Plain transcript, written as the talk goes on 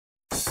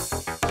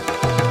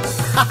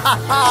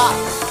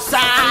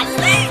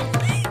Charlie,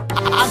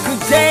 a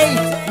good day,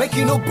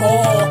 making no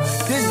ball.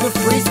 This the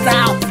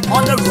freestyle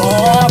on the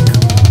rock.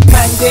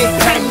 Pendy,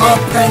 pendy,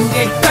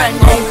 pendy,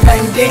 pendy,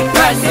 pendy,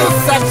 pendy, so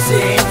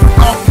sexy.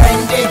 Oh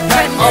pendy,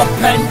 pendy, oh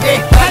pendy,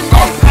 pendy,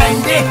 oh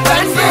pendy,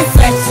 pendy, so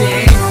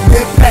sexy.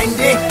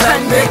 Pendy,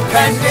 pendy,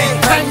 pendy,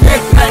 pendy,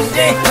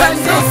 pendy, pendy,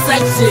 so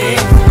sexy.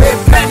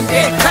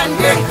 Pendy,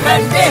 pendy,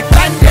 pendy,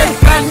 pendy,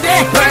 pendy,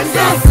 pendy,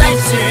 so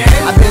sexy.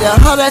 I be the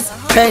hottest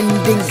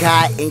pending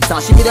guy in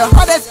town. She be the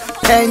hottest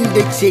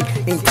pending chick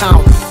in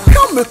town.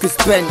 Come make you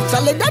spend,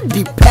 Charlie, that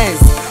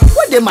depends.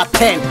 What in my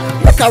pen?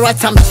 Make a write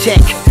some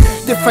check.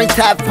 Different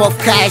type of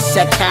cash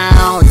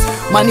account.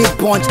 Money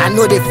bunch, I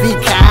know the fee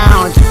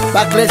count.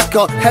 Back let's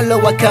go, hello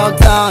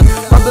account on.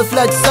 Bubble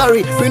Flexx,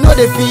 sorry, we know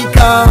the fee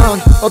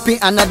count. Open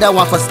another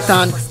one for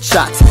stand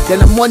chat. Then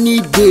the money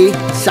day,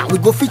 chat, we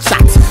go for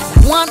chat.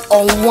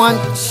 One-on-one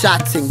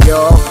chatting,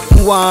 yo.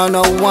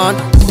 One-on-one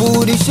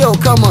booty show,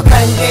 come on.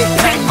 Pendy,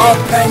 pendy, oh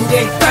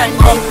pendy, pendy,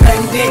 oh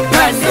pendy,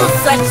 pendy, so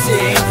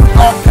sexy.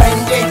 Oh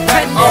pendy,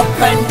 pendy, oh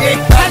pendy,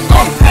 pendy,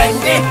 oh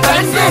pendy,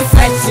 pendy, so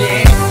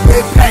sexy.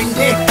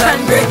 Pendy,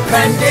 pendy,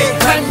 pendy,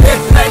 pendy,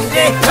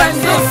 pendy,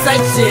 pendy, so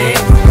sexy.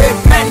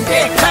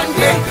 Pendy,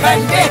 pendy,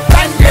 pendy,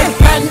 pendy,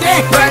 pendy,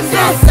 pendy,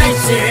 so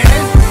sexy.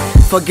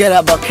 Forget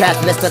about cash,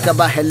 let's talk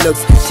about her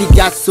looks. She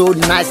got so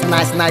nice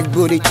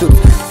booty too.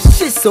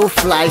 She's so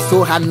fly,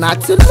 so hard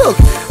not to look.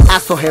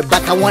 As for her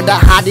back, I wonder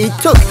how they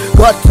took.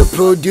 What to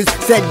produce,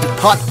 said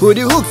hot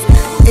booty hooks.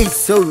 It's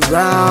so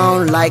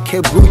round like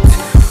a boot.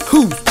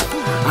 Who?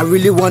 I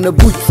really want a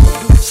boot.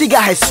 She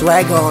got her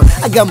swag on,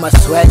 I got my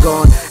swag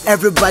on.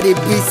 Everybody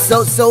be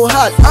so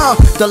hot.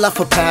 Dollar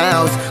for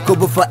pounds,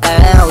 kobo for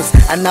ounce.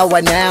 And now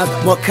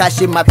more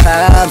cash in my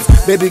palms.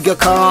 Baby girl,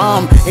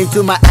 come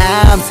into my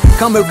arms.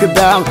 Come make it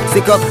bound,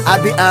 sick up, I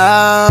be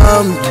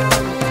armed.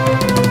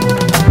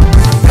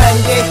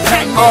 Pendy,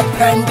 pendy, oh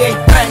pendy,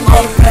 pendy,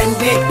 oh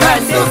pendy,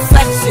 pendy, so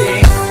sexy.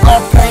 Oh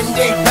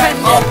pendy,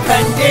 pendy, oh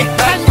pendy,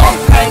 pendy, oh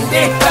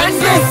pendy, pendy,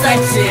 so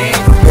sexy.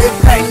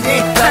 Pendy,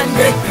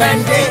 pendy,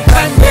 pendy,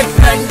 pendy,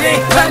 pendy,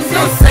 pendy,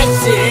 so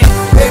sexy.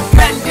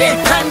 Pendy,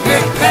 pendy,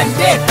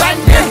 pendy,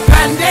 pendy,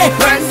 pendy,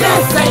 pendy, so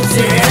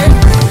sexy.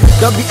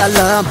 Don't be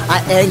alarmed,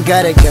 I ain't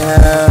got a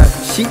girl.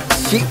 She's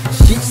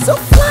so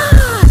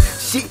fly.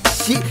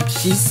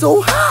 She's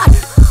so hot.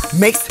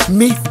 Makes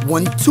me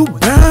want to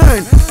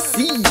burn.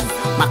 See,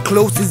 my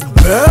clothes is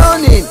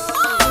burning.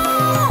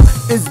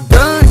 It's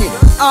burning.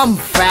 I'm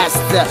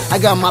faster. I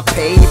got my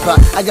paper.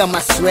 I got my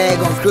swag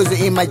on,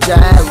 cruising in my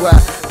Jaguar.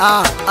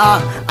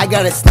 I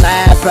got a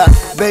sniper.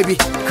 Baby,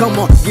 come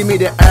on, give me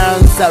the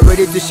answer.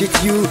 Ready to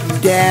shoot you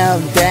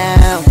down.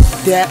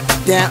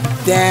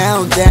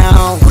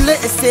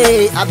 Let's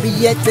say, I be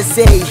yet to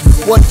say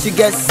what you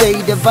guys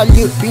say, the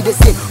value be the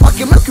same.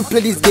 Okay, make you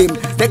play this game.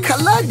 The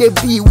color they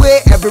be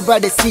where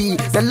everybody see.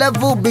 The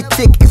level be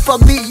thick, if I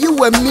be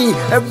you and me.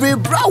 Every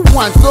brown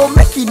one, so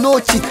make you no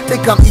cheat.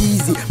 Take them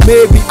easy,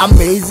 maybe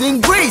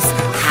amazing grace.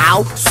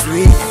 How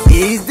sweet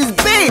is this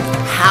babe?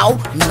 How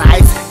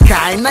nice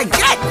can I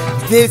get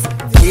this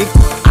gift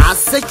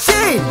as a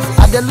chain?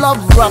 I the love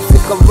rap,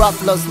 because rap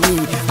loves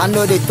me. I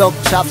know they talk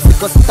chops,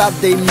 because stop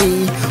they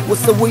me.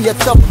 What's the way you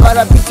talk, but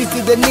I beat you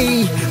to the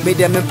knee. Made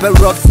them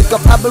emperor, sick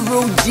of Abu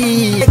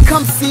G. They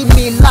come see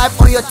me live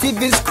on your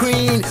TV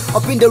screen.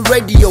 Up in the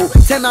radio,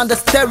 turn on the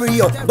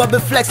stereo. Bubble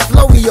Flexx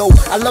flow, yo.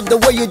 I love the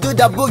way you do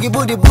that boogie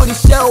booty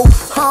show.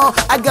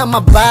 I got my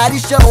body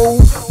show.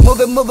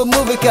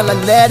 Move it, girl, I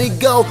let it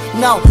go.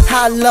 Now,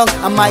 how long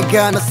am I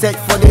gonna set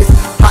for this?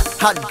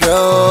 Hot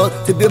girl,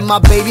 to be my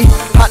baby.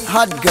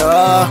 Hot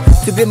girl,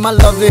 to be my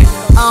lovey.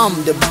 I'm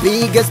the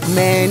biggest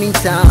man in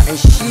town, and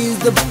she's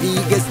the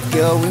biggest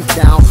girl in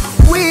town.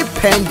 We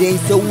pending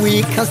so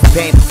we can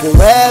spend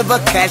whatever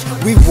cash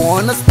we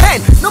wanna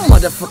spend. No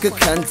motherfucker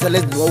can tell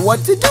us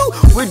what to do.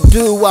 We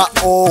do our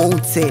own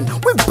thing.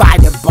 We buy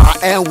the bar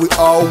and we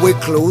always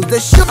close the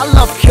shop. I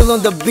love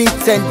killing the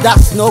beat and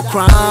that's no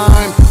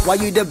crime. Why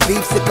you the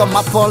beef sick on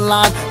my phone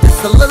line?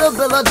 Just a little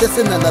bit of this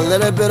and a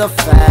little bit of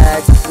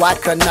facts. Why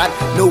cannot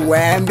no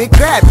and be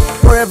crap?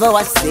 Wherever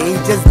I say,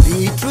 just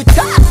be true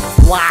top.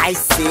 Why I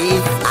say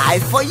I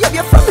for you?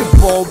 You're from me,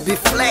 Bobby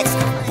Flexx,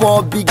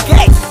 Bobby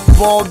Get,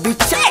 Bobby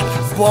Check,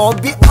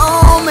 Bobby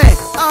Army.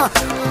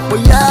 We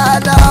are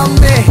the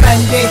me.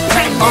 Pendy,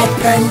 pendy, oh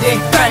pendy,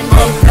 pendy,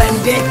 oh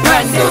pendy,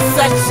 pendy, so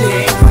sexy.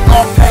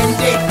 Oh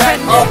pendy,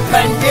 pendy, oh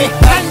pendy,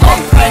 pendy, oh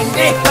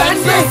pendy,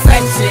 pendy, so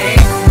sexy.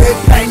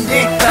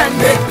 Pendy,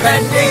 pendy,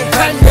 pendy,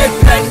 pendy,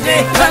 pendy,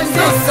 pendy,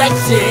 so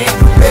sexy.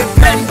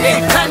 Pendy,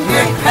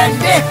 pendy,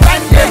 pendy,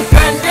 pendy,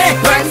 pendy,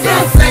 pendy, so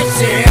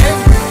sexy.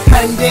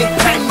 Pendy,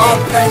 pendy, oh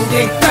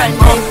pendy, pendy,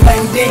 oh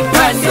pendy,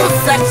 pendy, so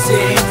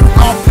sexy.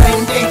 Oh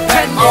pendy,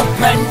 pendy, oh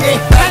pendy,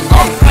 pendy,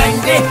 oh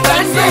pendy,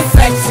 pendy, so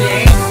sexy.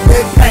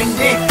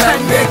 Pendy,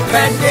 pendy,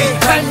 pendy.